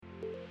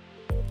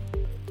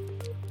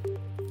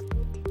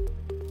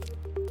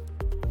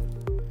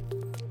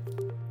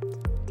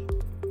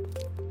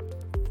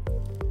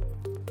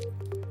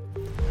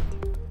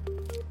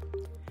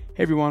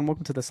Hey everyone,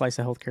 welcome to the Slice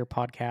of Healthcare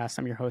podcast.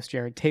 I'm your host,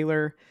 Jared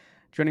Taylor.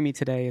 Joining me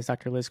today is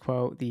Dr. Liz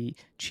Kuo, the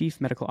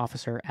Chief Medical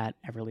Officer at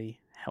Everly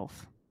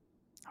Health.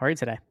 How are you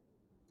today?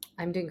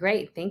 I'm doing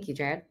great. Thank you,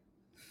 Jared.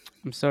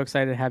 I'm so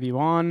excited to have you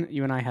on.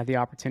 You and I had the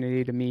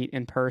opportunity to meet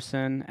in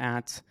person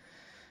at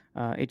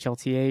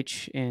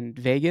HLTH in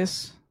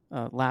Vegas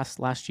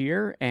last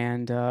year,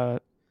 and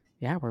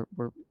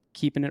we're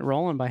keeping it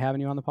rolling by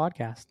having you on the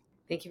podcast.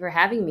 Thank you for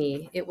having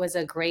me. It was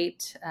a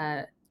great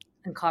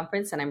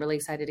conference, and I'm really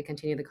excited to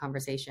continue the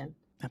conversation.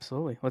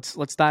 Absolutely.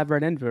 Let's dive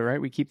right into it. Right,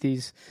 we keep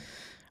these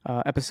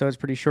episodes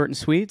pretty short and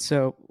sweet,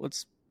 so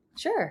let's.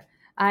 Sure.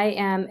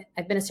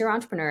 I've been a serial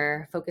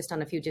entrepreneur focused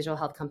on a few digital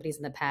health companies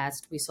in the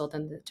past. We sold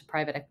them to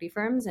private equity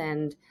firms.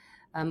 And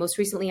most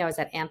recently, I was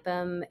at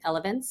Anthem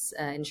Elevance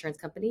insurance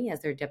company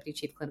as their deputy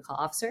chief clinical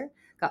officer.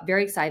 Got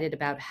very excited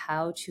about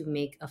how to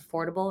make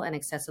affordable and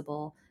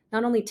accessible,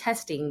 not only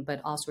testing,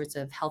 but all sorts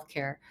of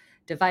healthcare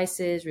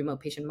devices, remote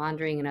patient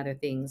monitoring, and other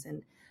things.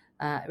 And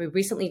we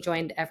recently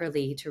joined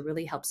Everly to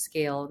really help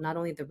scale not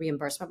only the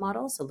reimbursement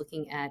model, so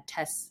looking at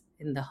tests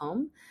in the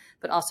home,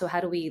 but also how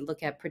do we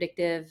look at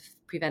predictive,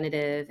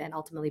 preventative, and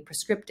ultimately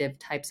prescriptive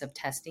types of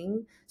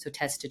testing, so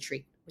test to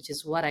treat, which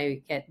is what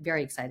I get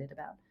very excited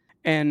about.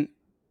 And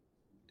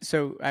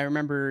so I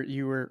remember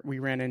we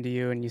ran into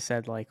you and you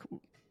said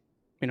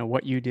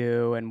what you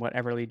do and what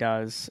Everly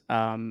does.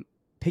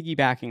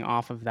 Piggybacking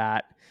off of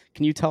that,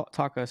 can you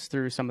talk us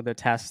through some of the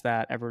tests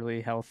that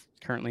Everly Health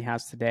currently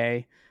has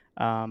today?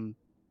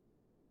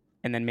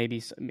 And then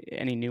maybe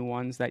any new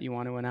ones that you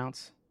want to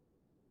announce?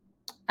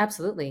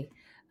 Absolutely.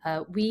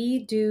 We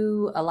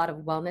do a lot of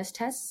wellness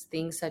tests,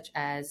 things such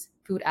as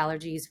food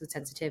allergies, food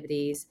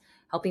sensitivities,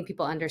 helping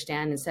people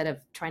understand instead of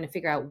trying to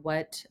figure out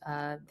what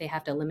they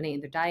have to eliminate in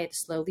their diet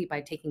slowly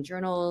by taking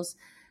journals.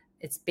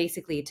 It's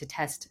basically to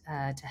test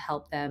to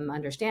help them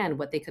understand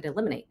what they could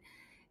eliminate.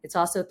 It's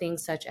also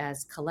things such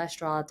as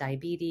cholesterol,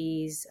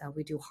 diabetes.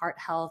 We do heart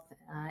health,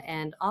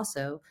 and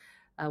also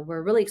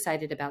we're really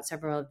excited about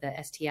several of the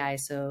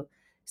STIs. So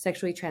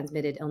sexually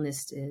transmitted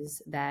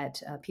illnesses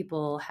that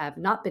people have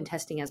not been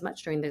testing as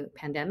much during the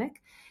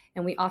pandemic.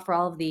 And we offer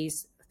all of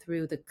these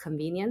through the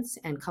convenience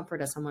and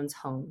comfort of someone's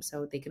home.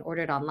 So they can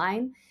order it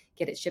online,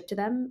 get it shipped to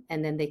them,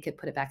 and then they could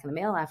put it back in the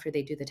mail after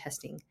they do the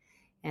testing.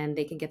 And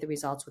they can get the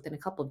results within a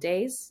couple of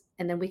days.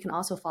 And then we can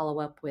also follow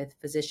up with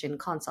physician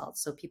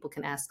consults so people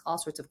can ask all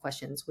sorts of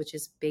questions, which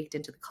is baked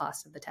into the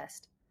cost of the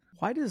test.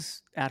 Why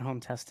does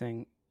at-home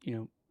testing,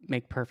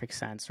 make perfect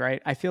sense,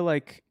 right? I feel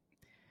like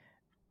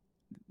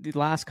the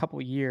last couple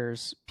of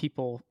years,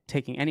 people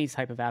taking any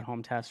type of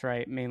at-home test,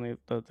 right, mainly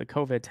the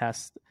COVID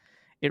test,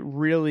 it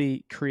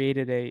really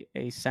created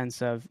a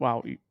sense of,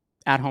 wow,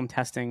 at-home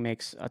testing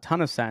makes a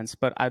ton of sense.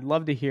 But I'd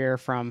love to hear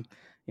from,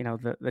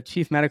 the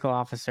chief medical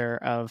officer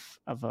of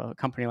a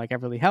company like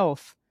Everly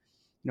Health,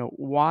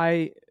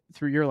 why,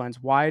 through your lens,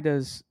 why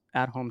does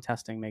at-home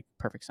testing make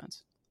perfect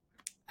sense?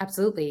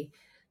 Absolutely.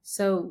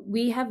 So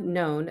we have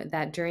known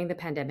that during the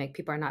pandemic,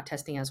 people are not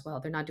testing as well.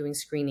 They're not doing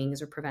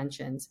screenings or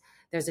preventions.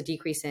 There's a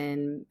decrease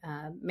in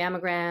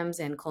mammograms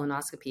and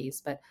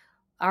colonoscopies. But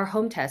our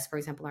home test, for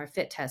example, our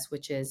FIT test,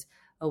 which is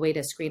a way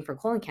to screen for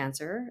colon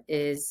cancer,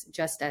 is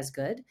just as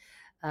good.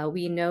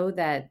 We know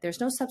that there's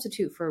no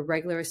substitute for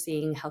regular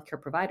seeing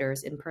healthcare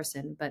providers in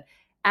person, but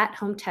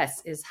at-home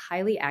tests is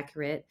highly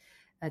accurate.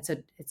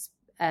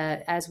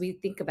 As we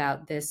think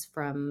about this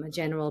from a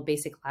general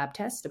basic lab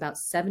test, about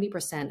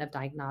 70% of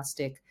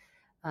diagnostic,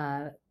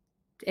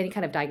 any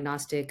kind of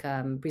diagnostic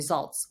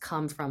results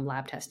come from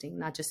lab testing,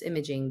 not just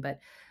imaging, but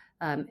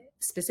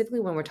specifically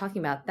when we're talking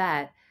about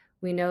that,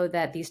 we know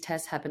that these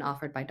tests have been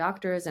offered by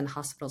doctors and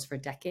hospitals for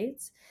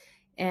decades.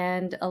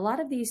 And a lot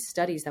of these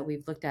studies that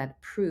we've looked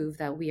at prove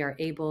that we are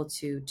able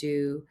to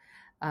do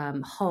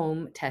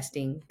home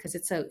testing because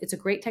it's a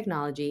great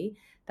technology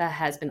that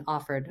has been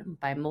offered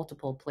by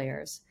multiple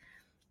players.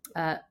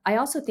 I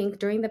also think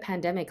during the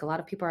pandemic, a lot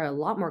of people are a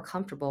lot more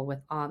comfortable with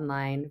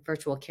online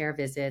virtual care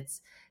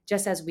visits,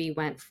 just as we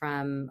went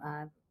from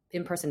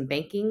in-person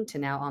banking to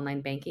now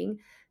online banking.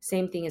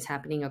 Same thing is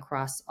happening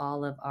across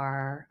all of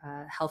our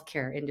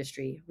healthcare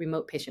industry.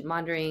 Remote patient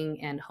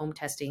monitoring and home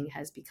testing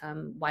has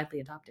become widely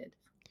adopted.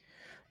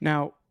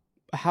 Now,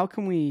 how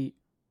can we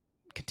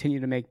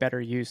continue to make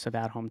better use of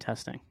at-home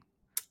testing?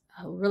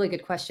 Really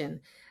good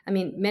question. I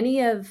mean,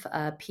 many of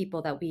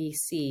people that we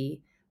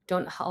see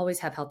don't always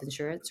have health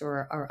insurance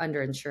or are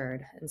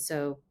underinsured. And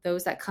so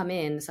those that come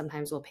in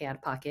sometimes will pay out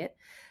of pocket.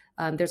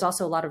 There's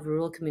also a lot of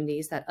rural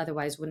communities that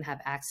otherwise wouldn't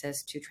have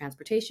access to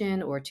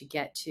transportation or to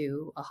get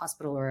to a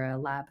hospital or a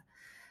lab.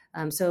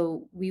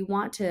 So we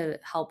want to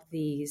help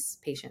these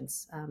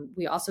patients.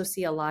 We also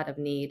see a lot of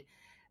need,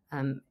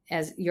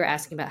 as you're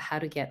asking about how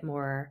to get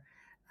more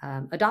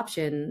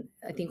adoption.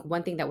 I think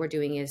one thing that we're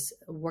doing is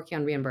working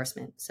on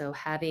reimbursement. So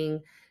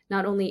having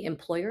not only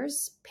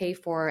employers pay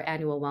for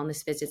annual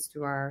wellness visits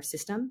through our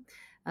system,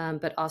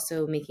 but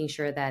also making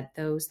sure that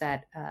those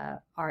that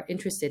are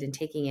interested in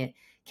taking it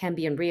can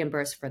be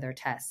reimbursed for their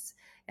tests.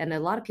 And a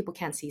lot of people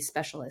can't see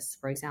specialists,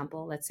 for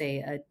example, let's say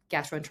a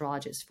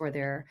gastroenterologist for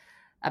their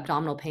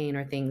abdominal pain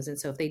or things. And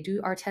so if they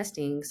do our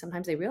testing,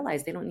 sometimes they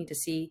realize they don't need to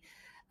see,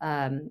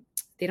 um,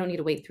 they don't need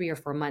to wait 3 or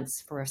 4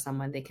 months for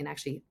someone. They can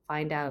actually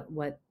find out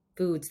what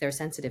foods they're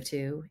sensitive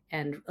to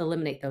and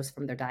eliminate those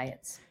from their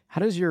diets.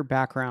 How does your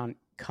background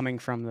coming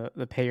from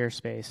the payer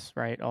space,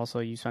 right? Also,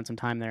 you spent some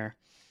time there,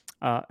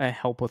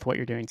 help with what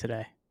you're doing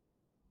today?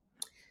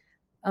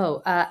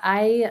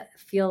 I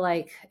feel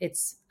like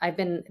I've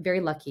been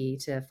very lucky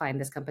to find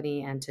this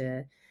company and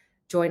to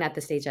join at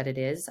the stage that it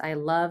is. I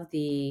love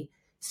the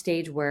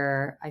stage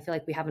where I feel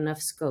like we have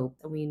enough scope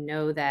and we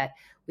know that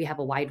we have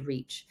a wide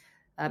reach.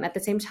 At the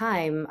same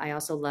time, I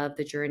also love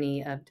the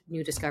journey of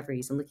new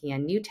discoveries and looking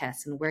at new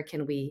tests and where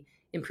can we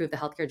improve the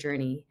healthcare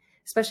journey,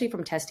 especially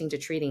from testing to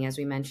treating, as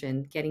we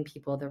mentioned, getting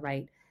people the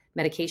right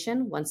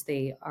medication once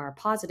they are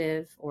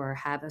positive or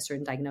have a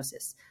certain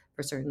diagnosis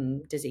for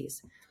certain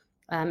disease.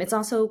 It's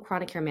also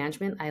chronic care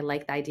management. I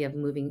like the idea of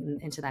moving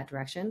into that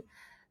direction.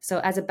 So,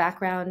 as a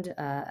background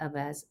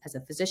as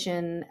a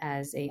physician,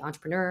 as a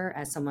entrepreneur,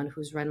 as someone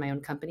who's run my own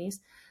companies,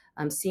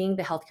 seeing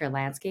the healthcare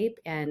landscape,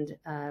 and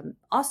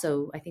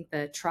also I think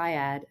the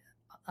triad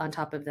on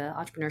top of the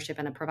entrepreneurship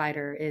and a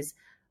provider is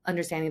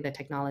understanding the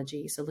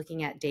technology. So,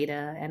 looking at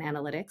data and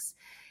analytics,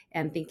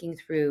 and thinking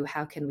through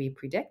how can we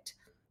predict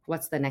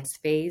what's the next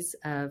phase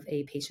of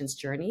a patient's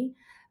journey.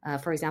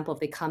 For example, if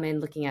they come in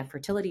looking at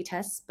fertility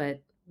tests,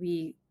 but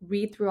we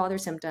read through all their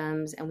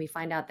symptoms and we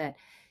find out that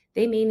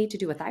they may need to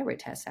do a thyroid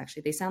test.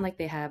 Actually, they sound like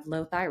they have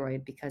low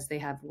thyroid because they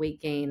have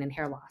weight gain and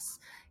hair loss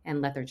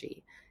and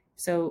lethargy.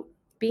 So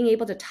being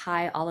able to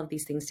tie all of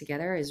these things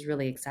together is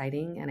really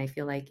exciting, and I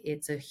feel like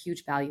it's a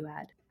huge value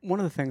add. One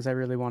of the things I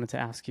really wanted to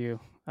ask you,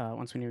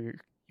 once we knew you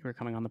were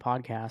coming on the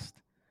podcast,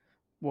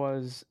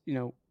 was,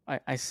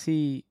 I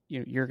see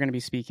you're going to be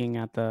speaking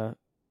at the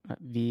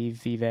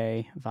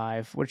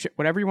Vive,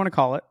 whatever you want to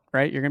call it,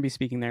 right? You're going to be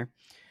speaking there.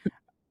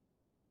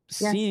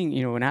 Yes. Seeing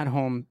an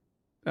at-home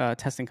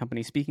testing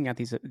company speaking at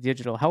these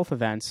digital health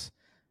events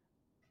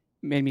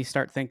made me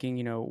start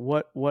thinking,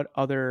 what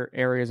other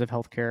areas of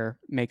healthcare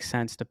make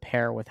sense to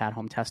pair with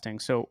at-home testing.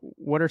 So,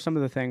 what are some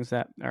of the things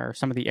that are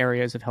some of the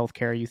areas of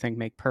healthcare you think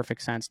make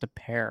perfect sense to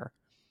pair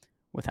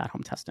with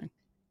at-home testing?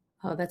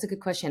 Oh, that's a good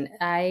question.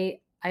 I'd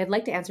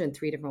like to answer in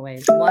three different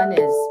ways. One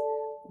is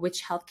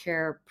which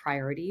healthcare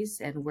priorities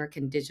and where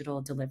can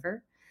digital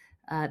deliver.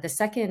 The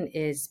second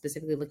is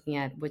specifically looking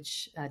at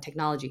which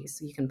technologies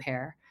you can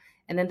pair.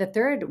 And then the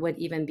third would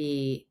even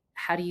be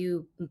how do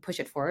you push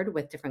it forward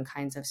with different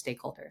kinds of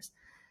stakeholders.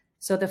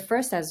 So, the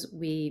first, as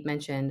we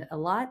mentioned, a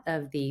lot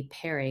of the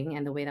pairing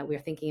and the way that we're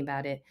thinking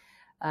about it,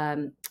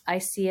 I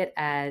see it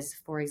as,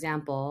 for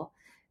example,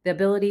 the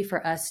ability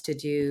for us to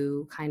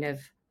do kind of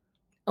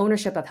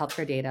ownership of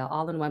healthcare data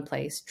all in one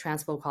place,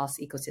 transfer across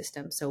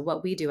ecosystem. So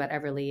what we do at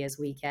Everly is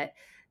we get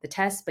the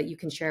test, but you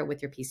can share it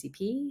with your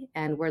PCP.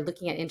 And we're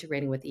looking at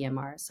integrating with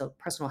EMR, so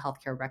personal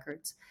healthcare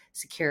records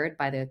secured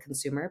by the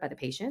consumer, by the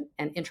patient,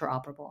 and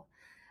interoperable.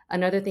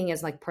 Another thing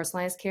is like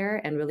personalized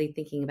care and really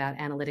thinking about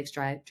analytics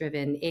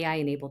driven AI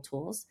enabled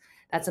tools.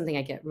 That's something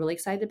I get really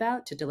excited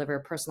about to deliver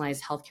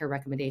personalized healthcare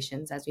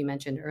recommendations, as we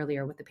mentioned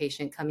earlier, with the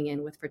patient coming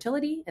in with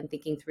fertility and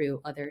thinking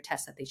through other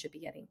tests that they should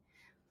be getting.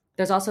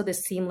 There's also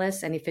this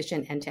seamless and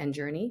efficient end-to-end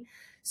journey.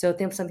 So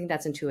think something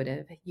that's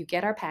intuitive. You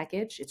get our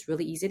package. It's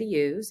really easy to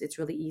use. It's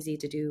really easy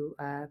to do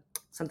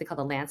something called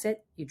a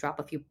lancet. You drop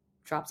a few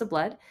drops of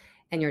blood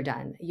and you're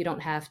done. You don't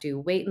have to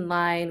wait in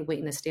line, wait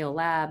in a stale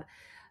lab,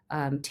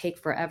 take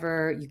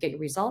forever. You get your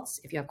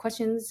results. If you have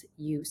questions,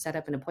 you set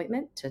up an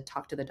appointment to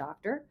talk to the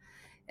doctor.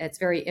 It's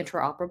very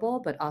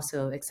interoperable, but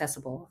also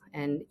accessible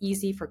and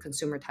easy for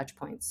consumer touch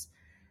points.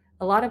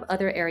 A lot of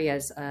other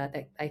areas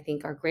that I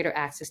think are greater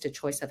access to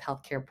choice of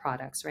healthcare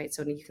products, right?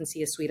 So you can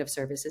see a suite of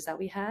services that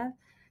we have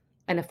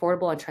and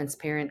affordable and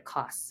transparent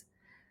costs.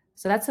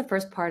 So that's the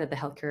first part of the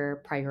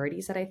healthcare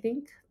priorities that I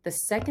think. The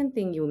second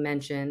thing you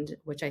mentioned,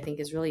 which I think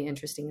is really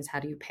interesting, is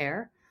how do you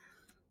pair?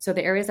 So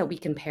the areas that we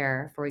can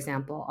pair, for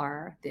example,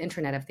 are the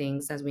Internet of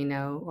Things, as we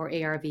know, or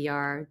AR,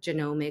 VR,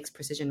 genomics,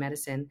 precision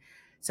medicine.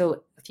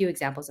 So a few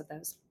examples of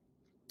those.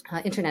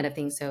 Internet of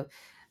Things. So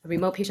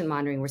remote patient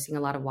monitoring, we're seeing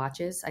a lot of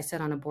watches. I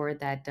sit on a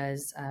board that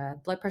does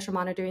blood pressure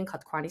monitoring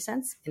called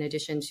QuantiSense, in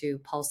addition to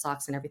pulse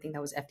ox and everything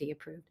that was FDA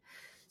approved.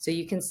 So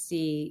you can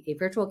see a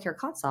virtual care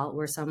consult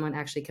where someone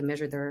actually can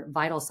measure their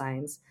vital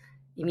signs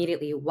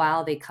immediately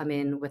while they come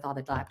in with all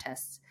the lab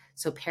tests.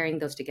 So pairing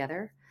those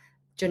together.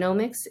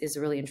 Genomics is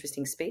a really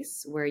interesting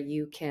space where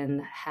you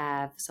can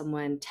have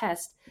someone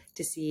test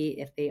to see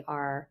if they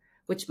are,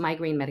 which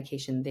migraine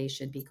medication they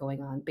should be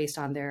going on based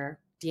on their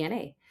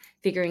DNA,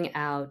 figuring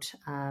out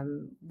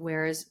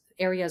where's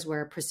areas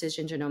where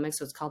precision genomics,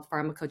 so it's called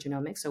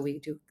pharmacogenomics. So we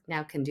do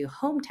now can do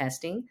home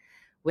testing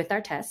with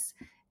our tests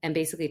and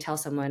basically tell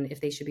someone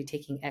if they should be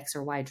taking X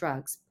or Y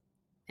drugs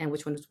and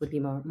which ones would be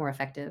more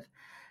effective.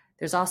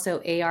 There's also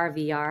AR,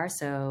 VR,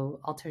 so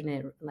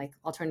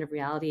alternative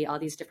reality, all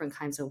these different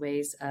kinds of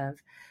ways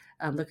of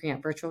looking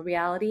at virtual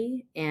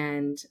reality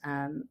and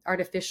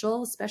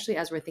artificial, especially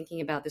as we're thinking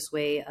about this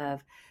way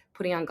of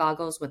putting on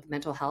goggles with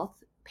mental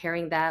health,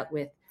 pairing that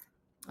with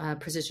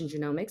precision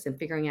genomics and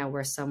figuring out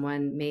where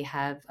someone may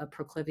have a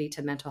proclivity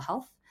to mental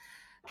health.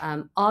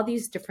 All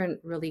these different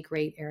really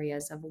great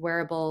areas of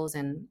wearables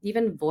and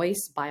even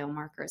voice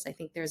biomarkers. I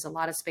think there's a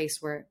lot of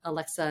space where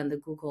Alexa and the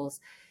Googles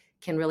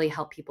can really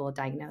help people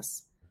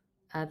diagnose.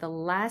 The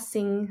last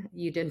thing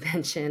you did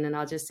mention, and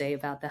I'll just say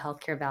about the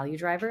healthcare value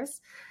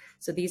drivers.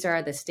 So these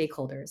are the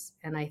stakeholders.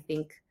 And I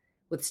think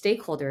with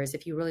stakeholders,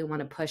 if you really want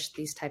to push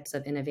these types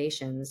of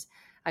innovations,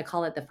 I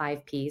call it the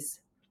 5 Ps.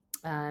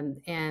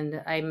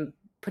 And I'm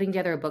putting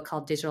together a book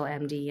called Digital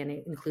MD, and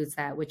it includes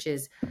that, which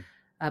is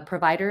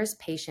providers,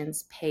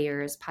 patients,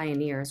 payers,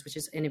 pioneers, which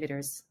is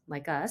innovators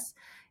like us,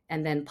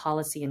 and then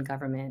policy and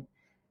government.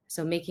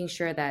 So making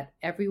sure that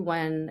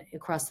everyone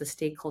across the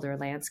stakeholder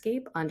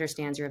landscape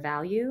understands your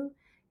value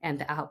and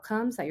the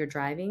outcomes that you're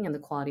driving and the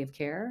quality of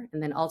care,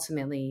 and then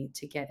ultimately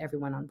to get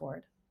everyone on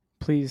board.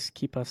 Please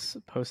keep us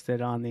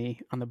posted on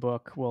the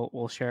book.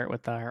 We'll share it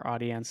with our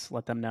audience.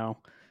 Let them know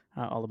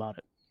all about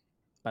it.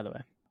 By the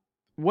way,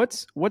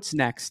 what's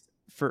next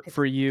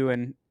for you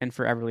and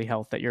for Everly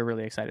Health that you're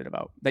really excited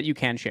about that you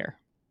can share?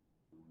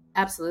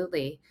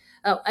 Absolutely.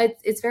 Oh,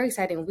 it's very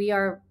exciting. We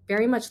are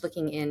very much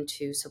looking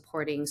into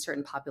supporting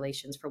certain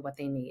populations for what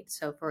they need.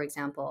 So, for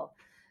example,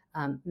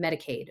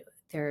 Medicaid,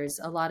 there's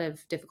a lot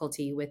of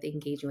difficulty with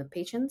engaging with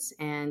patients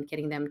and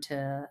getting them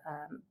to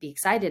be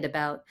excited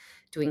about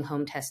doing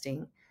home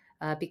testing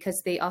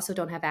because they also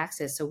don't have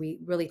access. So, we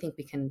really think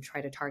we can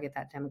try to target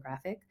that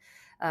demographic.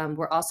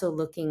 We're also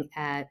looking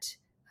at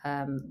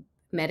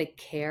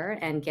Medicare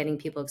and getting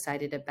people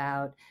excited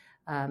about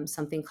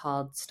something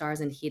called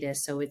STARS and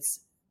HEDIS. So, it's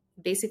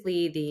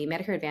basically the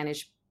Medicare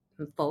Advantage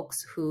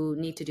folks who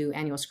need to do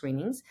annual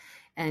screenings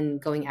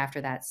and going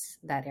after that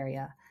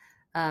area.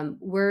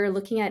 We're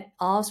looking at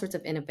all sorts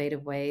of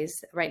innovative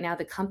ways. Right now,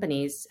 the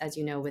companies, as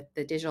you know, with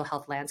the digital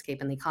health landscape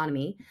and the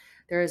economy,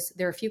 there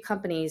are a few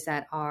companies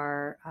that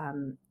are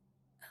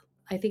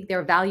I think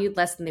they're valued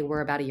less than they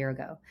were about a year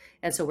ago.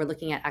 And so we're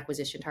looking at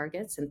acquisition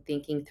targets and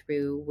thinking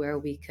through where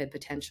we could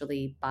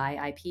potentially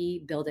buy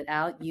IP, build it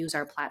out, use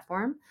our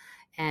platform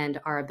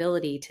and our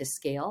ability to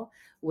scale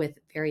with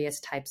various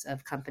types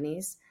of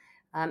companies.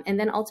 And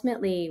then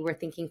ultimately, we're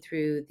thinking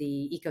through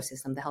the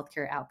ecosystem, the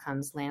healthcare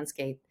outcomes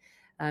landscape,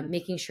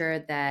 making sure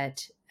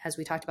that, as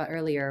we talked about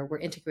earlier, we're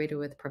integrated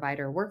with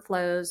provider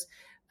workflows,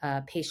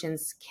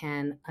 patients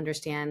can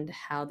understand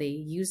how they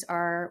use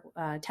our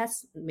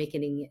tests,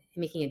 making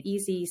it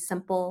easy,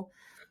 simple.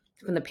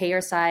 From the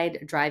payer side,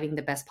 driving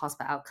the best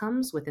possible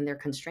outcomes within their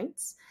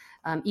constraints.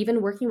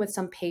 Even working with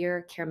some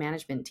payer care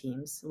management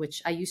teams,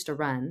 which I used to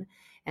run,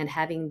 and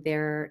having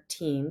their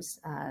teams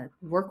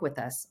work with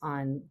us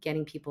on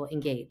getting people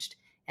engaged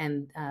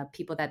and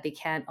people that they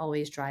can't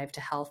always drive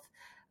to health,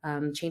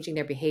 changing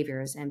their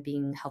behaviors and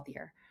being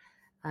healthier.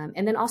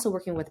 And then also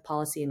working with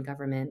policy and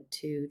government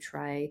to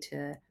try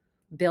to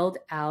build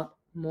out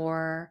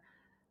more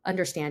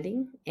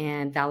understanding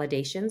and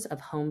validations of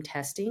home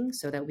testing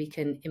so that we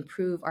can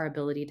improve our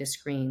ability to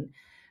screen.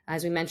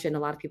 As we mentioned, a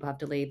lot of people have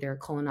delayed their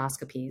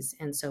colonoscopies.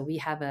 And so we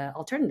have an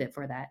alternative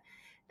for that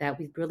that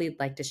we'd really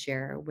like to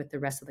share with the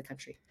rest of the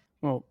country.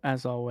 Well,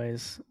 as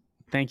always,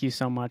 thank you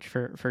so much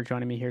for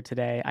joining me here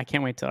today. I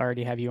can't wait to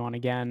already have you on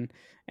again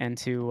and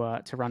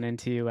to run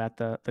into you at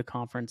the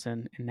conference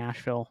in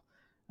Nashville,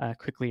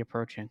 quickly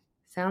approaching.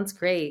 Sounds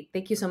great.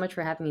 Thank you so much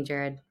for having me,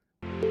 Jared.